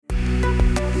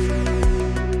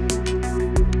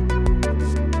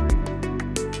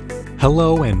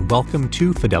Hello and welcome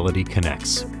to Fidelity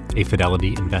Connects, a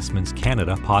Fidelity Investments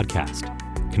Canada podcast,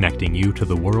 connecting you to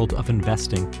the world of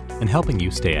investing and helping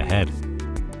you stay ahead.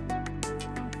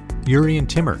 Jurrien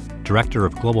Timmer, Director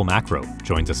of Global Macro,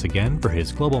 joins us again for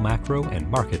his Global Macro and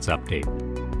Markets Update.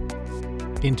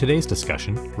 In today's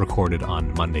discussion, recorded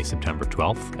on Monday, September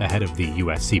 12th, ahead of the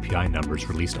US CPI numbers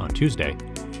released on Tuesday,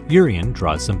 Jurrien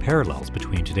draws some parallels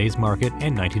between today's market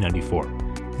and 1994,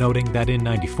 noting that in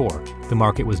 94, the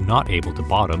market was not able to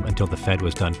bottom until the Fed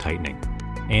was done tightening,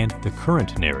 and the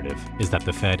current narrative is that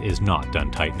the Fed is not done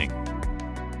tightening.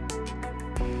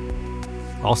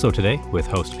 Also today, with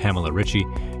host Pamela Ritchie,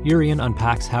 Jurrien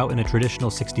unpacks how in a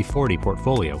traditional 60-40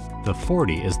 portfolio, the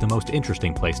 40 is the most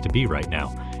interesting place to be right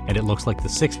now, and it looks like the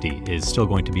 60 is still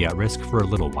going to be at risk for a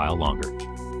little while longer.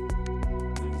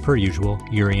 Per usual,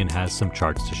 Jurrien has some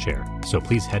charts to share, so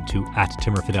please head to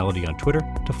 @TimmerFidelity on Twitter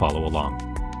to follow along.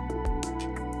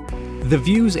 The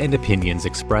views and opinions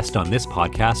expressed on this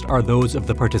podcast are those of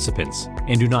the participants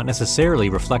and do not necessarily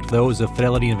reflect those of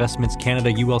Fidelity Investments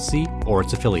Canada ULC or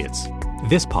its affiliates.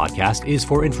 This podcast is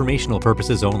for informational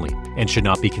purposes only and should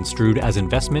not be construed as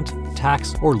investment,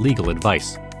 tax, or legal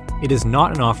advice. It is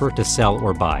not an offer to sell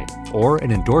or buy, or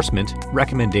an endorsement,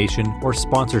 recommendation, or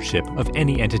sponsorship of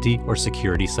any entity or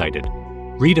security cited.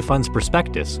 Read a fund's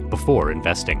prospectus before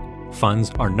investing.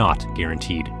 Funds are not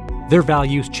guaranteed. Their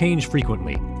values change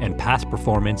frequently, and past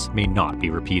performance may not be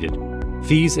repeated.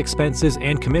 Fees, expenses,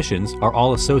 and commissions are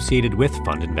all associated with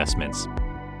fund investments.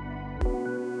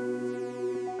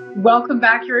 Welcome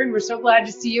back, Jurrien. We're so glad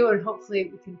to see you, and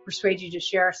hopefully we can persuade you to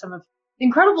share some of the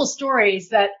incredible stories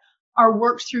that are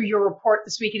worked through your report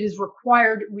this week. It is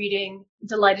required reading.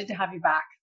 Delighted to have you back.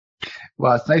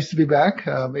 Well, it's nice to be back.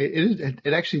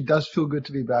 It actually does feel good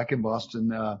to be back in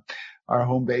Boston, our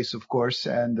home base, of course.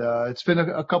 And it's been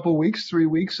a couple of weeks, 3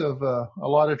 weeks of a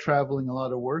lot of traveling, a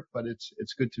lot of work, but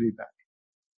it's good to be back.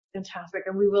 Fantastic.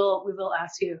 And we will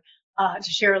ask you to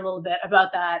share a little bit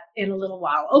about that in a little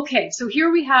while. Okay, so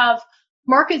here we have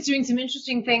markets doing some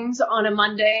interesting things on a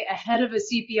Monday ahead of a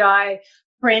CPI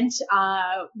print.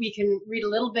 We can read a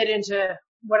little bit into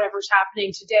whatever's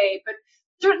happening today, but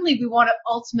certainly we want to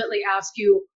ultimately ask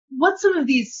you what some of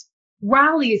these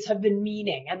rallies have been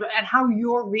meaning and how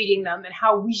you're reading them and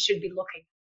how we should be looking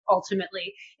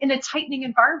ultimately in a tightening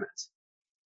environment.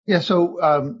 Yeah, so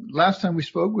last time we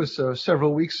spoke was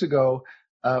several weeks ago.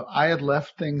 I had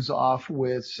left things off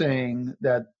with saying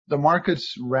that the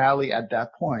markets rally at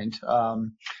that point.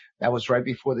 That was right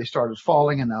before they started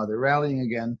falling, and now they're rallying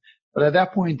again. But at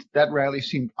that point, that rally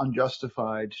seemed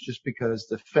unjustified just because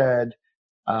the Fed,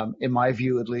 in my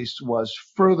view at least, was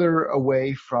further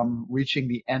away from reaching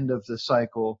the end of the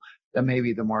cycle than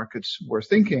maybe the markets were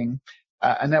thinking.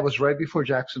 And that was right before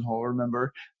Jackson Hole,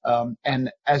 remember? And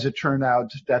as it turned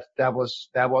out, that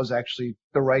was actually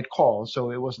the right call.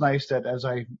 So it was nice that as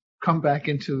I come back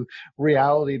into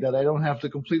reality that I don't have to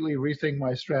completely rethink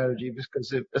my strategy,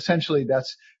 because essentially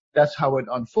that's how it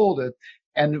unfolded.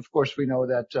 And of course, we know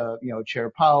that,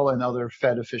 Chair Powell and other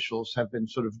Fed officials have been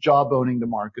sort of jawboning the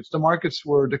markets. The markets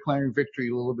were declaring victory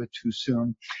a little bit too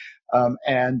soon.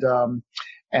 And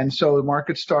so the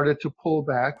markets started to pull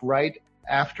back right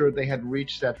after they had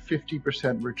reached that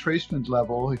 50% retracement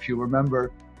level, if you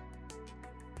remember.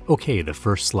 Okay, the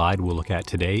first slide we'll look at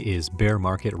today is Bear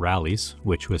Market Rallies,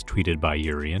 which was tweeted by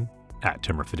Jurrien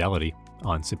 @TimmerFidelity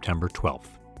on September 12th.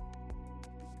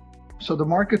 So the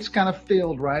markets kind of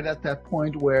failed right at that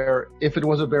point where if it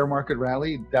was a bear market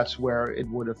rally, that's where it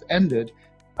would have ended.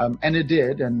 And it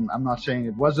did. And I'm not saying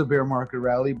it was a bear market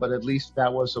rally, but at least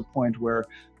that was a point where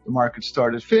the market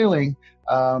started failing.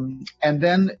 And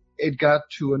then it got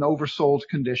to an oversold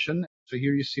condition. So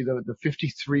here you see the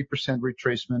 53%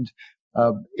 retracement.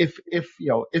 If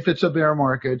it's a bear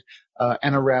market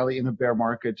and a rally in a bear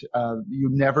market, you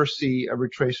never see a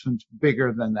retracement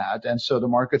bigger than that. And so the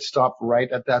market stopped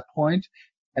right at that point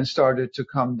and started to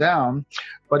come down.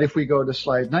 But if we go to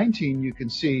slide 19, you can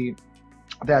see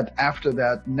that after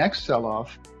that next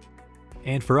sell-off.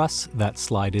 And for us, that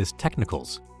slide is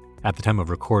technicals. At the time of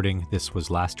recording, this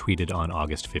was last tweeted on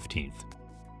August 15th.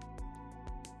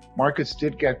 Markets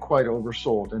did get quite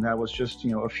oversold, and that was just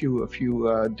a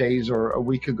few days or a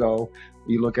week ago.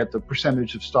 You look at the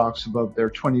percentage of stocks above their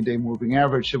 20-day moving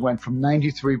average, it went from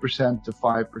 93% to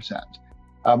 5%.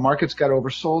 Markets got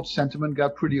oversold, sentiment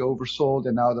got pretty oversold,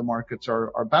 and now the markets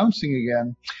are bouncing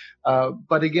again.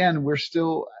 But again, we're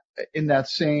still in that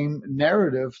same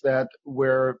narrative that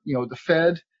where the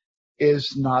Fed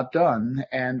is not done.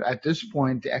 And at this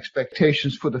point, the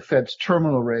expectations for the Fed's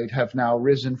terminal rate have now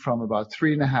risen from about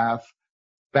 3.5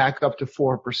 back up to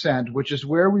 4%, which is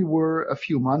where we were a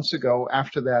few months ago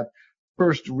after that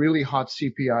first really hot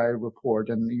CPI report,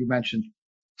 and you mentioned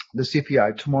the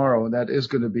CPI tomorrow, and that is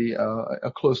going to be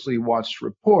a closely watched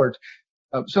report.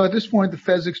 So at this point, the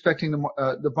Fed's expecting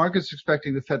the market's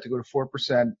expecting the Fed to go to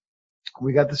 4%.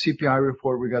 We got the CPI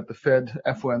report. We got the Fed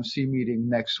FOMC meeting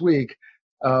next week.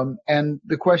 And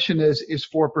the question is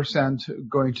 4%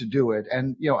 going to do it?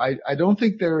 And, I don't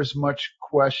think there is much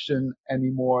question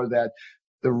anymore that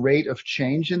the rate of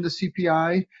change in the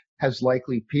CPI has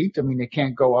likely peaked. I mean, it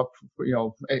can't go up,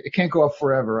 it can't go up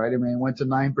forever, right? I mean, it went to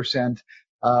 9%.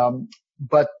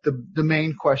 But the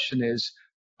main question is,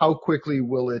 how quickly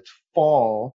will it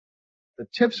fall? The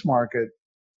TIPS market,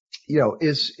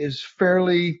 is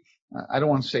fairly, I don't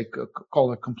want to say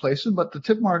call it complacent, but the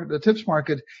TIPS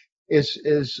market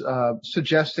is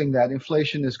suggesting that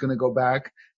inflation is going to go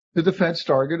back to the Fed's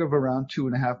target of around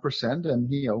 2.5%.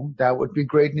 And, that would be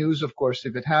great news, of course,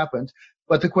 if it happened.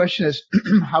 But the question is,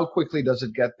 how quickly does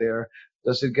it get there?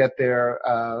 Does it get there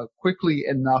quickly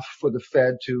enough for the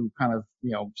Fed to kind of,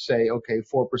 say, okay,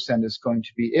 4% is going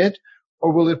to be it?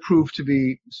 Or will it prove to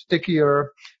be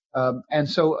stickier? And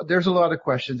so there's a lot of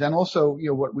questions. And also,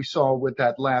 what we saw with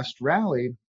that last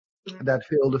rally that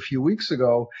failed a few weeks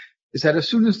ago is that as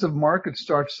soon as the market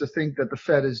starts to think that the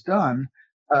Fed is done,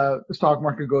 the stock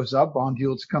market goes up, bond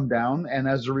yields come down, and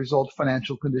as a result,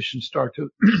 financial conditions start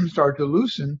to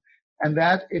loosen. And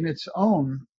that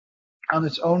on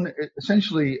its own,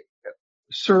 essentially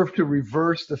served to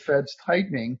reverse the Fed's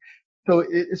tightening. So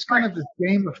it's kind of this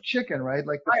game of chicken, right?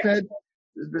 Like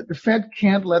the Fed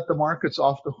can't let the markets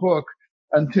off the hook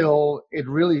until it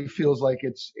really feels like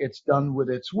it's done with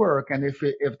its work. And if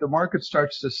the market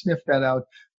starts to sniff that out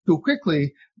too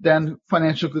quickly, then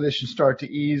financial conditions start to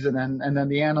ease, and then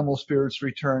the animal spirits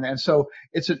return. And so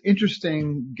it's an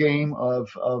interesting game of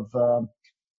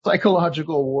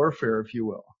psychological warfare, if you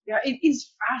will. Yeah, it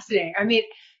is fascinating. I mean,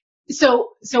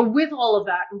 so with all of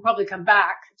that, we'll probably come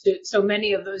back to so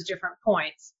many of those different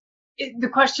points. The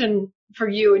question for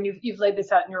you, and you've laid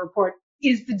this out in your report,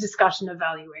 is the discussion of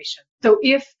valuation. So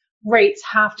if rates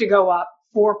have to go up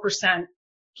 4%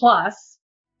 plus,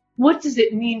 what does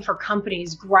it mean for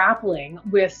companies grappling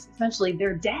with essentially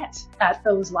their debt at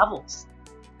those levels?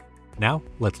 Now,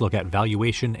 let's look at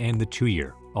valuation and the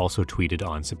 2-year, also tweeted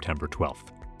on September 12th.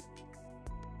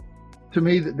 To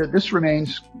me, this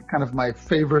remains kind of my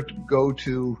favorite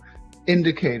go-to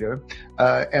indicator.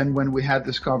 And when we had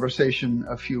this conversation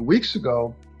a few weeks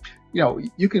ago,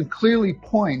 you can clearly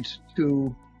point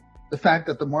to the fact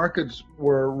that the markets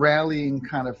were rallying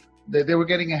they were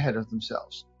getting ahead of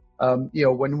themselves.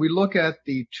 When we look at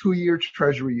the 2-year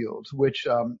Treasury yield, which,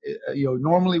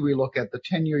 normally we look at the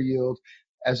 10-year yield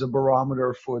as a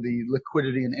barometer for the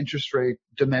liquidity and interest rate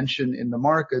dimension in the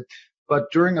market. But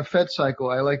during a Fed cycle,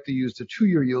 I like to use the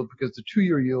 2-year yield because the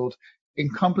 2-year yield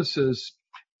encompasses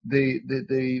the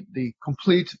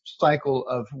complete cycle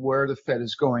of where the Fed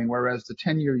is going, whereas the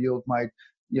 10-year yield might,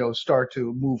 start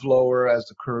to move lower as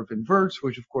the curve inverts,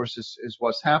 which of course is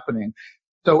what's happening.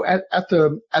 So at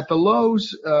the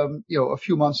lows, a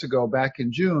few months ago, back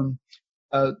in June,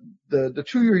 the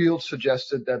 2-year yield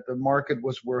suggested that the market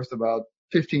was worth about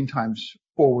 15 times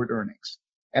forward earnings.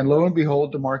 And lo and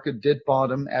behold, the market did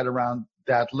bottom at around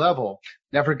that level.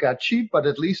 Never got cheap, but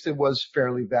at least it was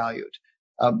fairly valued.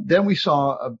 Then we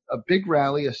saw a big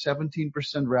rally, a 17%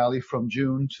 rally from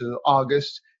June to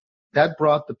August. That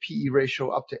brought the PE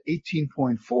ratio up to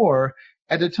 18.4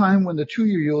 at a time when the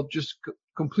 2-year yield just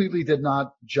completely did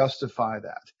not justify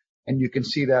that. And you can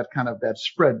see that kind of that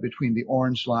spread between the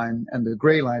orange line and the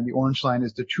gray line. The orange line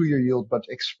is the 2-year yield, but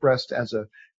expressed as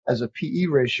a PE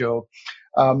ratio.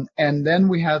 And then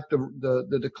we had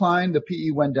the decline. The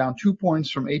PE went down 2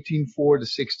 points from 18.4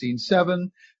 to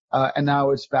 16.7. And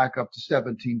now it's back up to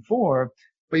 17.4.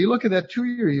 But you look at that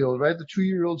 2-year yield, right? The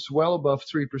 2-year yield's well above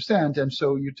 3%. And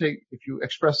so if you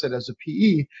express it as a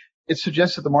PE, it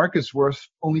suggests that the market's worth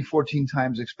only 14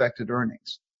 times expected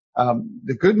earnings.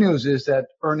 The good news is that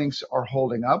earnings are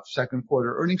holding up. Second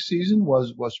quarter earnings season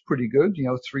was pretty good.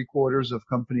 3/4 of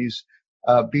companies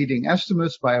beating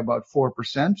estimates by about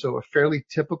 4%. So a fairly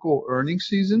typical earnings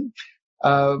season.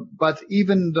 But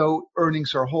even though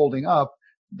earnings are holding up,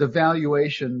 the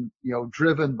valuation,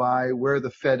 driven by where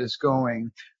the Fed is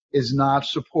going, is not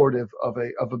supportive of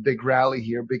a big rally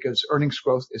here because earnings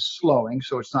growth is slowing.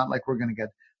 So it's not like we're going to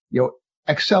get,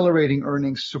 accelerating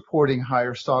earnings supporting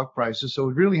higher stock prices. So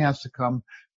it really has to come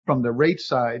from the rate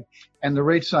side, and the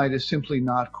rate side is simply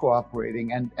not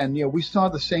cooperating. And we saw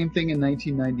the same thing in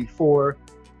 1994.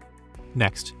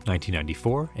 Next,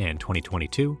 1994 and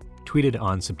 2022, tweeted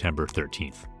on September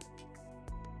 13th.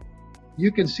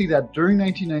 you can see that during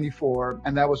 1994,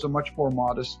 and that was a much more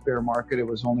modest bear market. It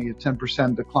was only a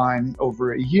 10% decline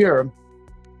over a year.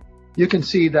 You can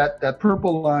see that that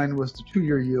purple line was the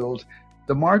 2-year yield.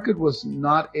 The market was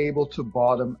not able to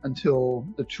bottom until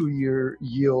the 2-year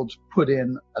yield put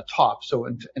in a top. So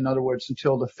in other words,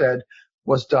 until the Fed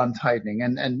was done tightening.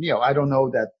 And I don't know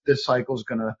that this cycle is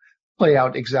going to play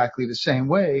out exactly the same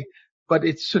way, but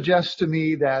it suggests to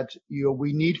me that,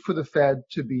 we need for the Fed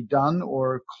to be done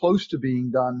or close to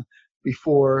being done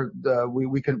before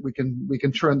we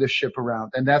can turn this ship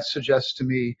around. And that suggests to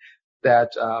me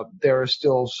that there is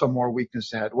still some more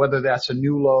weakness ahead. Whether that's a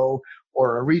new low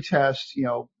or a retest,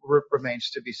 remains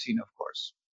to be seen, of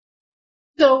course.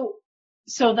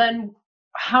 So then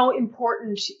how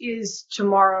important is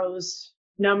tomorrow's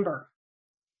number?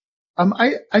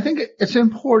 I think it's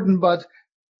important, but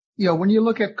when you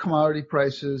look at commodity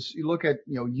prices, you look at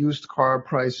used car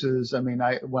prices. I mean,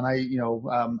 I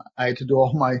had to do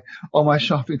all my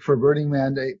shopping for Burning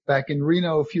Man back in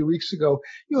Reno a few weeks ago.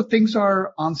 things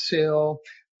are on sale,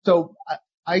 so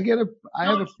I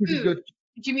have a pretty good.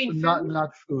 Do you mean food?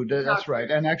 Not food? That's right.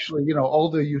 And actually, all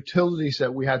the utilities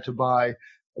that we had to buy,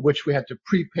 which we had to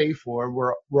prepay for,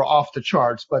 were off the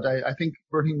charts. But I think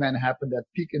Burning Man happened at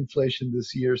peak inflation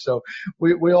this year, so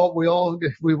we all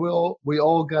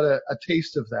got a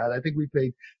taste of that. I think we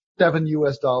paid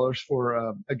 $7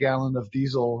 for a gallon of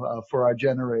diesel for our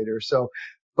generator. So,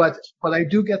 but I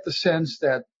do get the sense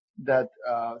that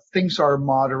things are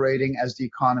moderating as the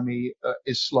economy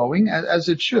is slowing, as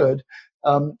it should.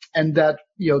 And that,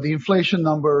 the inflation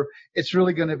number, it's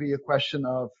really going to be a question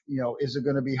of, is it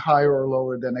going to be higher or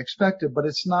lower than expected? But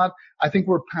it's not. I think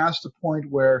we're past the point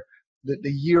where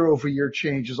the year over year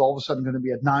change is all of a sudden going to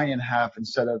be at 9.5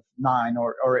 instead of 9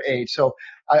 or 8. So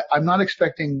I'm not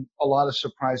expecting a lot of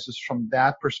surprises from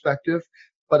that perspective.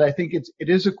 But I think it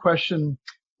is a question,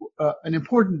 an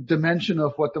important dimension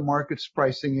of what the market's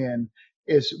pricing in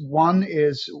is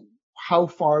how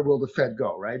far will the Fed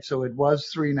go, right? So it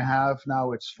was 3.5,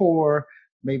 now it's 4.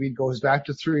 Maybe it goes back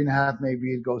to 3.5.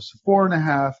 Maybe it goes to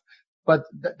 4.5. But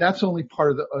that's only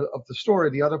part of the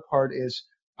story. The other part is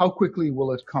how quickly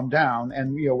will it come down?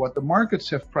 And what the markets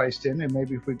have priced in. And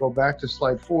maybe if we go back to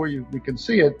slide 4, we can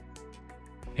see it.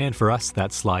 And for us,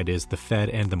 that slide is the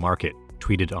Fed and the market,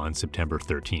 tweeted on September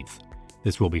 13th.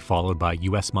 This will be followed by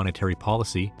U.S. monetary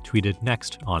policy, tweeted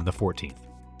next on the 14th.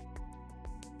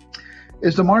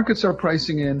 Is the markets are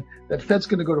pricing in that Fed's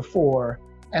going to go to 4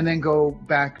 and then go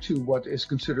back to what is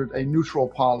considered a neutral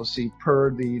policy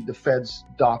per the Fed's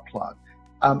dot plot.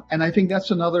 And I think that's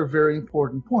another very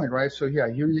important point, right? So here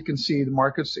you can see the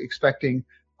market's expecting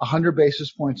 100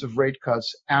 basis points of rate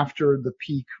cuts after the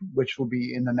peak, which will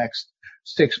be in the next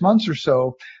 6 months or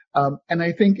so. And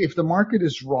I think if the market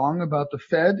is wrong about the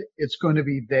Fed, it's going to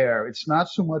be there. It's not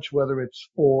so much whether it's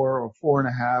 4 or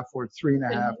 4.5 or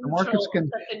 3.5. The market's can.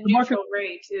 The neutral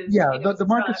rate is. Yeah, the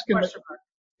market's going to.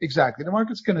 Exactly. The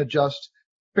market's going to adjust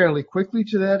fairly quickly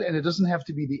to that, and it doesn't have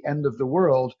to be the end of the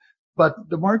world. But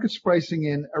the market's pricing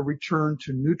in a return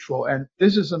to neutral. And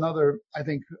this is another, I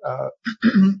think,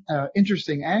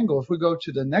 interesting angle. If we go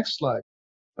to the next slide.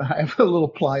 I have a little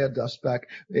playa dust back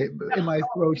in my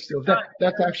throat still.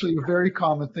 That's actually a very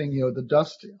common thing. The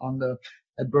dust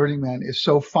at Burning Man is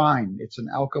so fine. It's an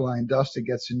alkaline dust. It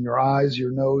gets in your eyes,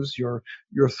 your nose, your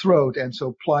throat, and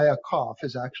so playa cough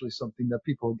is actually something that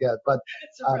people get. But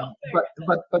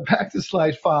back to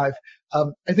slide 5.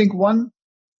 I think one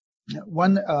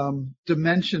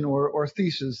dimension or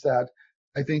thesis that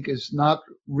I think is not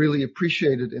really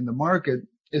appreciated in the market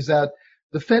is that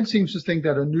the Fed seems to think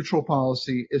that a neutral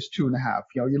policy is 2.5.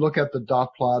 You look at the dot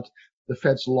plot, the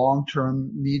Fed's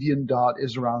long-term median dot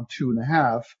is around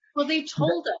 2.5. Well, they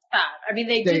told us that. I mean,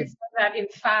 they did say that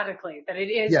emphatically, that it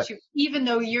is 2, even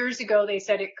though years ago they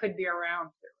said it could be around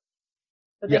 2.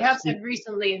 But they have said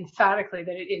recently emphatically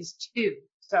that it is 2.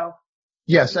 So.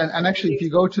 Yes, and actually, if you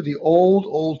go to the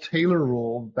old Taylor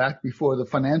rule back before the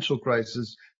financial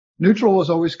crisis, neutral was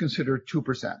always considered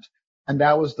 2%. And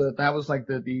that was like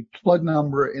the plug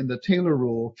number in the Taylor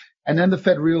rule. And then the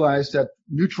Fed realized that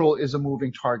neutral is a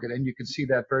moving target. And you can see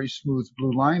that very smooth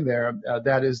blue line there.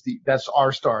 That's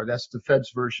R-star. That's the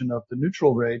Fed's version of the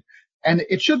neutral rate. And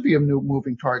it should be a new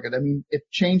moving target. I mean, it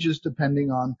changes depending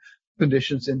on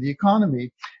conditions in the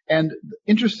economy. And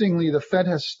interestingly, the Fed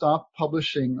has stopped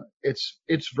publishing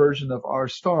its version of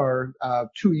R-star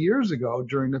 2 years ago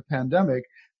during the pandemic.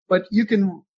 But you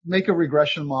can make a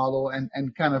regression model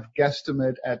and kind of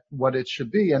guesstimate at what it should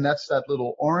be. And that's that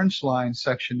little orange line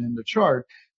section in the chart.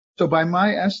 So by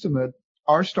my estimate,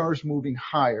 R-star is moving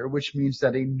higher, which means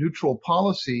that a neutral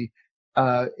policy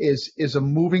is a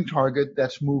moving target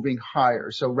that's moving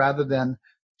higher. So rather than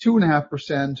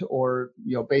 2.5% or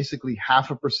basically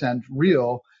 0.5%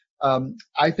 real,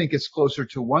 I think it's closer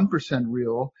to 1%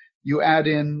 real. You add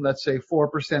in, let's say, 4%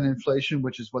 inflation,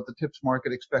 which is what the TIPS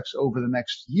market expects over the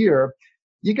next year.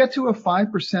 You get to a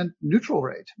 5% neutral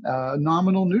rate,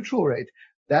 nominal neutral rate.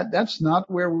 That's not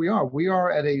where we are. We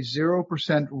are at a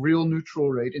 0% real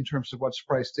neutral rate in terms of what's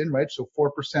priced in, right? So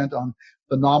 4% on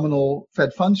the nominal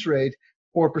Fed funds rate,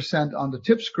 4% on the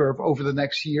TIPS curve over the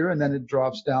next year, and then it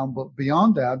drops down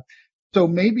beyond that. So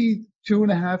maybe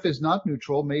 2.5 is not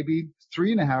neutral, maybe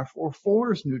 3.5 or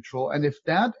 4 is neutral. And if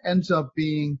that ends up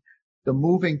being the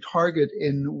moving target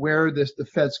in where the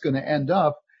Fed's going to end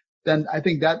up, then I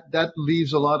think that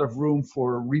leaves a lot of room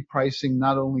for repricing,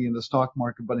 not only in the stock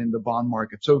market, but in the bond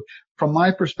market. So from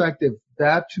my perspective,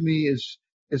 that to me is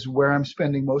where I'm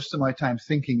spending most of my time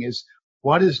thinking is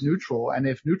what is neutral? And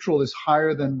if neutral is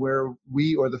higher than where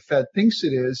we or the Fed thinks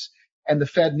it is, and the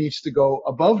Fed needs to go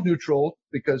above neutral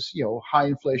because, high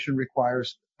inflation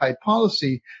requires tight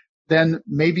policy, then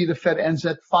maybe the Fed ends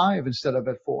at 5 instead of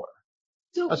at 4.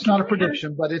 So that's not a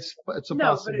prediction, but it's a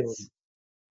possibility.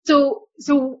 So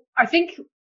I think,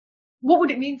 what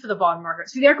would it mean for the bond market?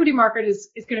 So the equity market is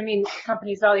going to mean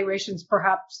companies' valuations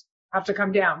perhaps have to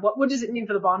come down. What does it mean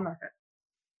for the bond market?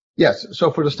 Yes.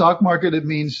 So for the stock market, it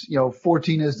means,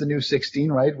 14 is the new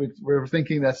 16, right? We're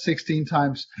thinking that 16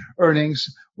 times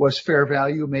earnings was fair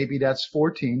value. Maybe that's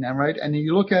 14, right? And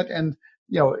you look at, and,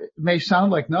 it may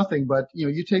sound like nothing, but,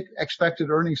 you take expected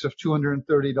earnings of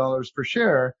 $230 per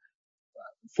share.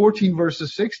 14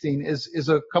 versus 16 is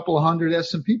a couple of hundred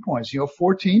S&P points.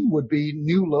 14 would be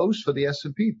new lows for the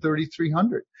S&P,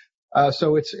 3,300.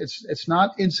 So it's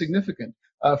not insignificant.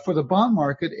 For the bond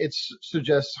market, it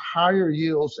suggests higher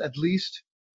yields, at least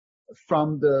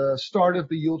from the start of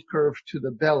the yield curve to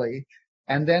the belly.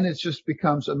 And then it just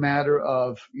becomes a matter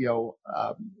of,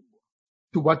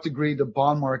 to what degree the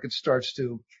bond market starts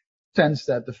to sense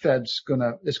that the Fed's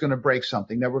is gonna break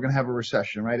something, that we're gonna have a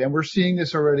recession, right? And we're seeing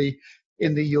this already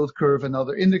in the yield curve and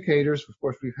other indicators. Of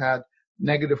course, we've had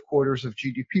negative quarters of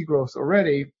GDP growth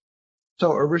already.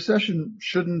 So a recession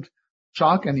shouldn't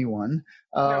shock anyone.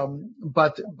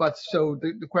 But so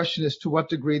the question is, to what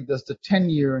degree does the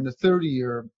 10-year and the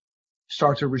 30-year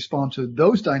start to respond to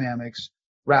those dynamics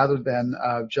rather than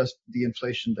just the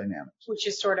inflation dynamics? Which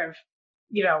is sort of,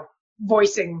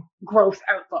 voicing growth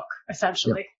outlook,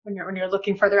 essentially, when you're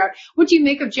looking further out. What do you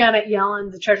make of Janet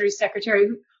Yellen, the Treasury Secretary,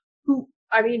 who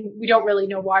I mean, we don't really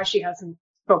know why she hasn't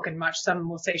spoken much. Some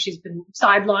will say she's been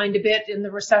sidelined a bit in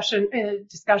the recession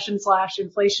discussion /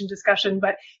 inflation discussion,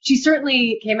 but she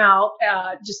certainly came out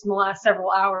just in the last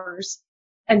several hours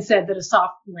and said that a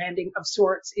soft landing of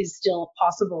sorts is still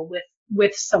possible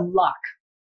with some luck.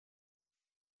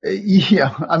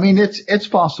 Yeah, I mean it's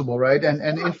possible, right? And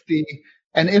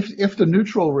if the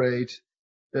neutral rate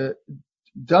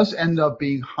does end up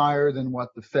being higher than what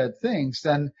the Fed thinks,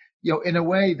 then in a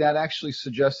way that actually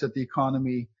suggests that the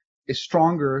economy is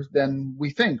stronger than we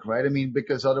think, right? I mean,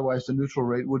 because otherwise the neutral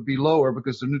rate would be lower,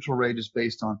 because the neutral rate is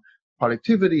based on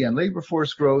productivity and labor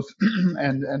force growth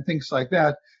and things like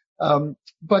that.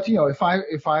 But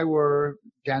if I were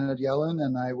Janet Yellen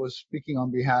and I was speaking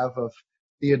on behalf of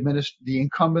the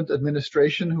incumbent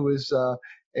administration who is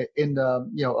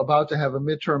about to have a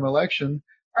midterm election,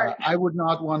 I would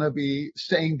not want to be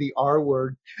saying the R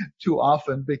word too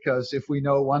often, because if we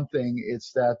know one thing,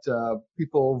 it's that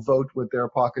people vote with their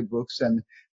pocketbooks, and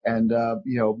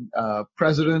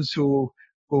presidents who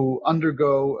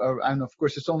undergo and of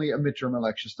course it's only a midterm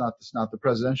election, it's not the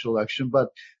presidential election, but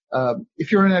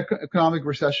if you're in an economic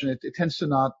recession, it tends to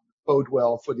not bode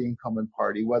well for the incumbent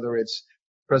party, whether it's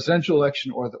presidential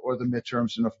election or the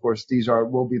midterms, and of course these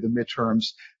will be the midterms.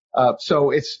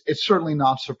 So it's certainly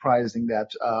not surprising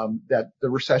that the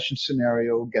recession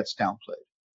scenario gets downplayed.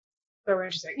 Very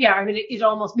interesting. Yeah, I mean, it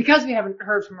almost, because we haven't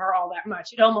heard from her all that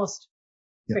much, it almost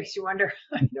makes you wonder,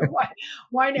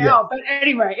 why now? Yeah. But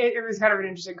anyway, it was kind of an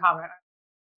interesting comment.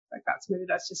 Like maybe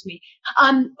that's just me.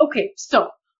 Okay, so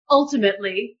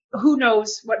ultimately, who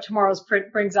knows what tomorrow's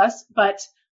print brings us? But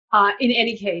in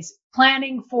any case,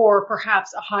 planning for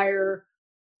perhaps a higher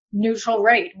neutral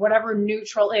rate, whatever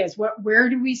neutral is, where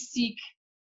do we seek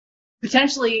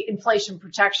potentially inflation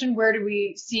protection? Where do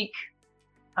we seek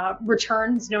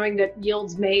returns, knowing that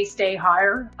yields may stay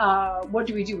higher? What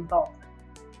do we do with both?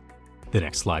 The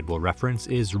next slide we'll reference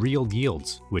is Real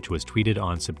Yields, which was tweeted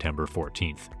on September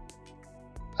 14th.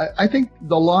 I think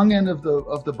the long end of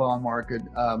the bond market,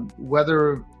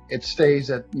 whether it stays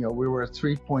at, we were at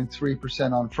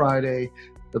 3.3% on Friday,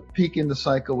 the peak in the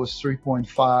cycle was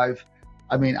 3.5.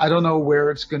 I mean, I don't know where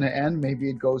it's going to end. Maybe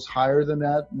it goes higher than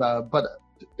that. But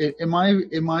in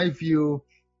my view,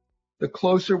 the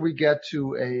closer we get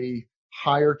to a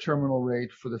higher terminal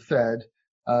rate for the Fed,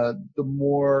 the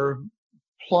more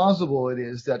plausible it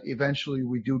is that eventually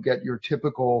we do get your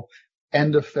typical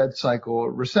end of Fed cycle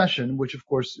recession, which of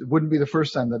course it wouldn't be the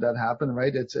first time that happened,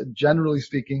 right? It's generally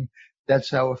speaking, that's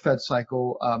how a Fed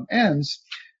cycle ends.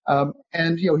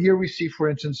 And here we see, for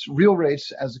instance, real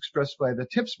rates as expressed by the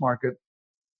TIPS market.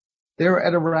 They're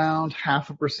at around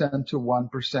 0.5% to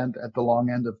 1% at the long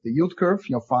end of the yield curve,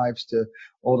 fives to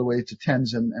all the way to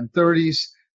 10s and 30s.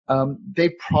 They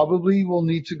probably will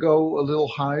need to go a little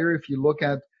higher. If you look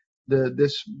at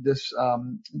this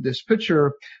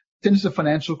picture, since the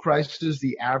financial crisis,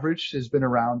 the average has been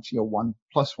around,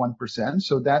 1+1%.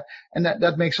 So that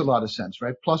makes a lot of sense,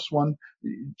 right? +1,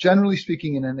 generally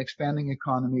speaking, in an expanding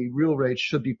economy, real rates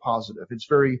should be positive. It's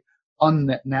very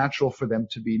unnatural for them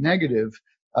to be negative.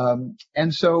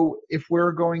 And so if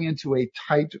we're going into a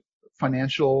tight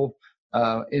financial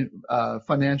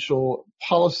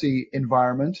policy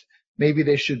environment, maybe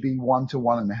they should be 1 to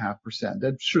 1.5%.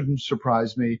 That shouldn't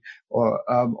surprise me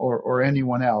or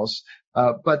anyone else.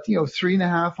 But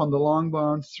 3.5 on the long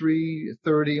bond,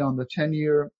 3.30 on the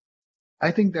 10-year.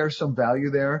 I think there's some value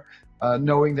there,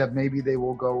 knowing that maybe they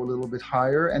will go a little bit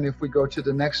higher. And if we go to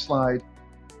the next slide.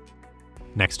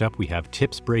 Next up, we have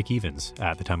TIPS break-evens.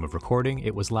 At the time of recording,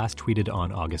 it was last tweeted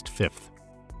on August 5th.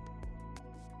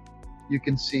 You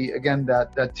can see, again,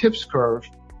 that TIPS curve.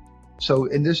 So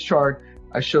in this chart,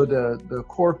 I show the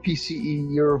core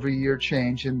PCE year-over-year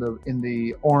change in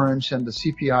the orange and the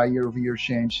CPI year-over-year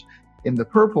change in the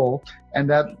purple, and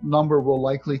that number will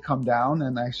likely come down,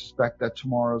 and I suspect that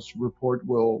tomorrow's report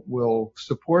will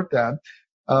support that.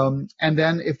 And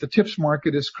then if the TIPS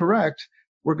market is correct,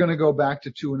 we're going to go back to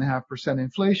 2.5%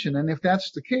 inflation. And if that's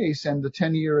the case, and the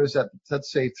 10-year is at,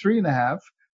 let's say, 3.5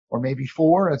 or maybe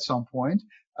 4 at some point,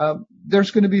 there's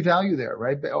going to be value there,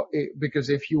 right? Because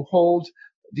if you hold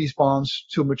these bonds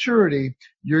to maturity,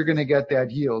 you're going to get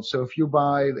that yield. So if you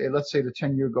buy, let's say the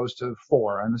 10-year goes to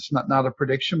 4, and it's not a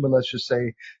prediction, but let's just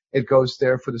say it goes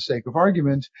there for the sake of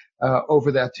argument,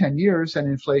 over that 10 years, and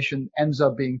inflation ends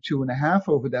up being 2.5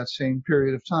 over that same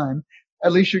period of time,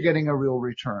 at least you're getting a real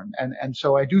return. And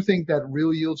so I do think that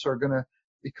real yields are going to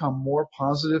become more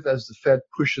positive as the Fed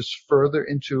pushes further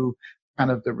into kind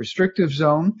of the restrictive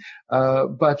zone.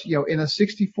 But, in a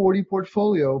 60-40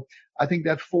 portfolio, I think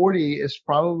that 40 is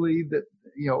probably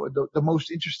the most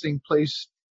interesting place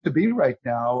to be right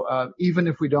now, even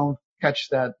if we don't catch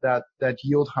that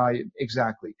yield high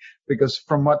exactly. Because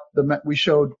from what we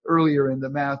showed earlier in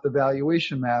the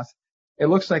valuation math, it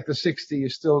looks like the 60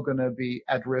 is still going to be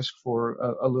at risk for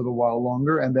a little while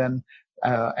longer. And then,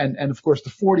 and of course the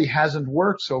 40 hasn't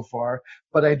worked so far,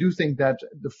 but I do think that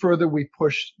the further we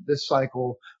push this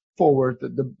cycle forward,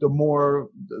 the more,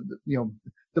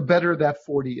 the better that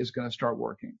 40 is going to start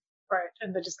working. Right.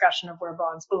 And the discussion of where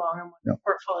bonds belong in the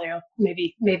portfolio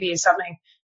maybe is something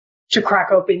to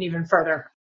crack open even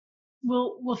further.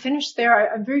 We'll finish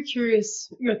there. I'm very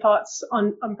curious your thoughts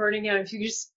on Burning Man. If you could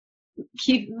just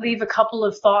leave a couple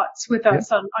of thoughts with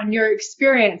us on your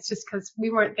experience, just because we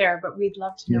weren't there, but we'd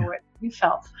love to know what you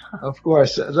felt. Of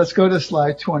course. Let's go to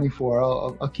slide 24.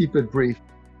 I'll keep it brief.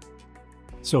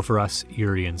 So for us,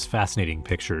 Jurrien's fascinating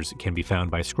pictures can be found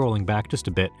by scrolling back just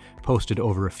a bit, posted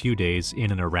over a few days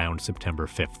in and around September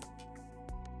 5th.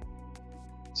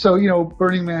 So,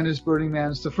 Burning Man is Burning Man.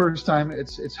 It's the first time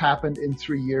it's happened in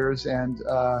 3 years. And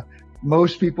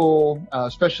most people,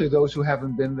 especially those who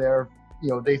haven't been there,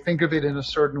 they think of it in a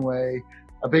certain way,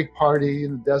 a big party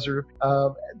in the desert.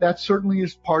 That certainly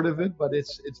is part of it, but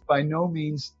it's by no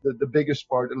means the biggest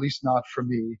part, at least not for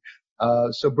me.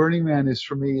 So Burning Man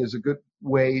for me is a good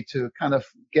way to kind of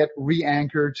get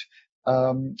re-anchored,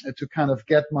 to kind of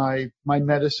get my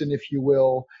medicine, if you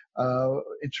will,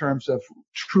 in terms of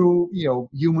true,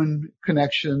 human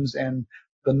connections and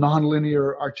the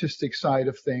nonlinear artistic side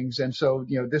of things. And so,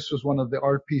 this was one of the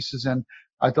art pieces, and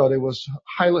I thought it was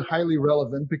highly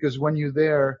relevant because when you're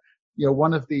there,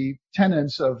 one of the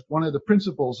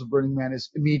principles of Burning Man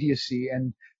is immediacy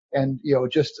and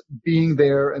just being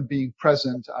there and being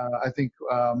present, I think,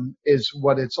 is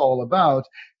what it's all about.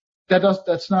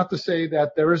 That's not to say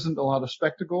that there isn't a lot of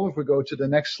spectacle. If we go to the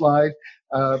next slide,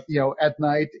 at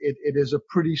night, it is a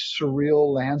pretty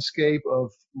surreal landscape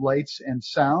of lights and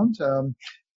sound.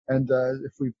 And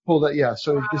if we pull that,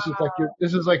 so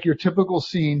this is like your typical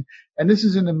scene, and this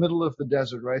is in the middle of the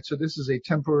desert, right? So this is a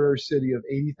temporary city of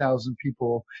 80,000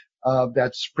 people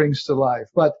that springs to life.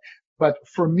 But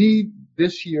for me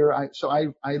this year, I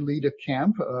lead a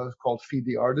camp called Feed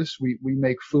the Artists. We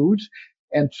make food,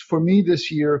 And for me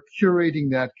this year, curating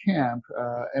that camp,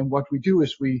 and what we do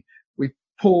is we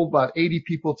pull about 80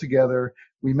 people together.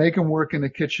 We make them work in the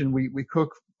kitchen. We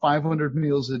cook 500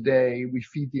 meals a day. We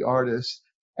feed the artists.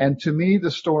 And to me,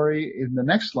 the story in the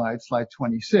next slide, slide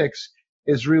 26,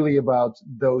 is really about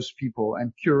those people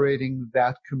and curating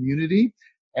that community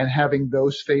and having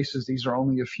those faces. These are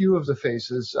only a few of the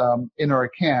faces in our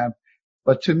camp.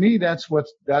 But to me, that's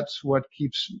what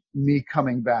keeps me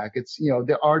coming back. It's,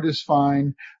 the art is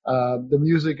fine. The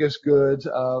music is good.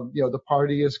 The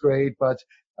party is great. But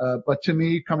to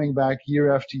me, coming back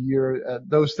year after year,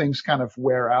 those things kind of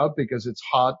wear out because it's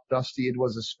hot, dusty. It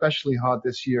was especially hot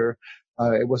this year.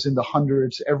 It was in the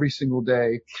hundreds every single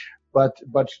day. But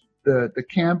the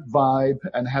camp vibe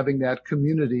and having that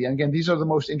community, and again, these are the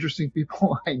most interesting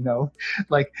people I know.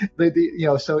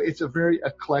 So it's a very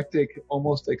eclectic,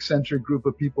 almost eccentric group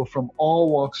of people from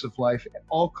all walks of life,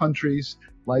 all countries,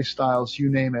 lifestyles,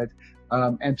 you name it.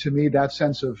 And to me, that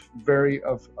sense of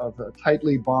a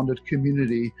tightly bonded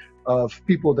community of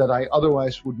people that I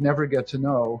otherwise would never get to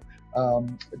know.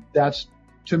 That's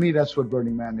what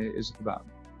Burning Man is about.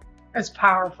 It's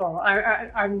powerful.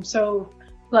 I'm so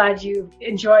glad you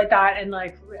enjoyed that and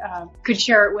could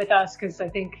share it with us, because I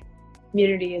think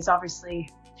community is obviously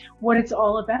what it's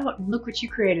all about. And look what you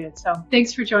created. So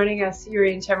thanks for joining us,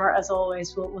 Yuri and Timur. As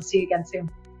always, we'll see you again soon.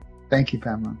 Thank you,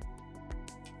 Pamela.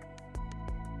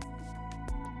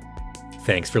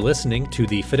 Thanks for listening to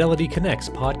the Fidelity Connects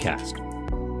podcast.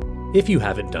 If you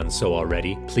haven't done so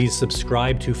already, please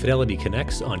subscribe to Fidelity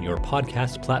Connects on your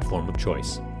podcast platform of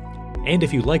choice. And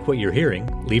if you like what you're hearing,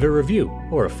 leave a review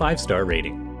or a 5-star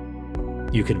rating.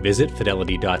 You can visit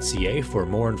fidelity.ca for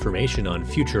more information on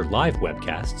future live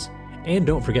webcasts, and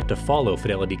don't forget to follow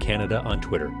Fidelity Canada on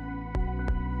Twitter.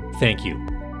 Thank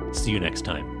you. See you next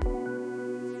time.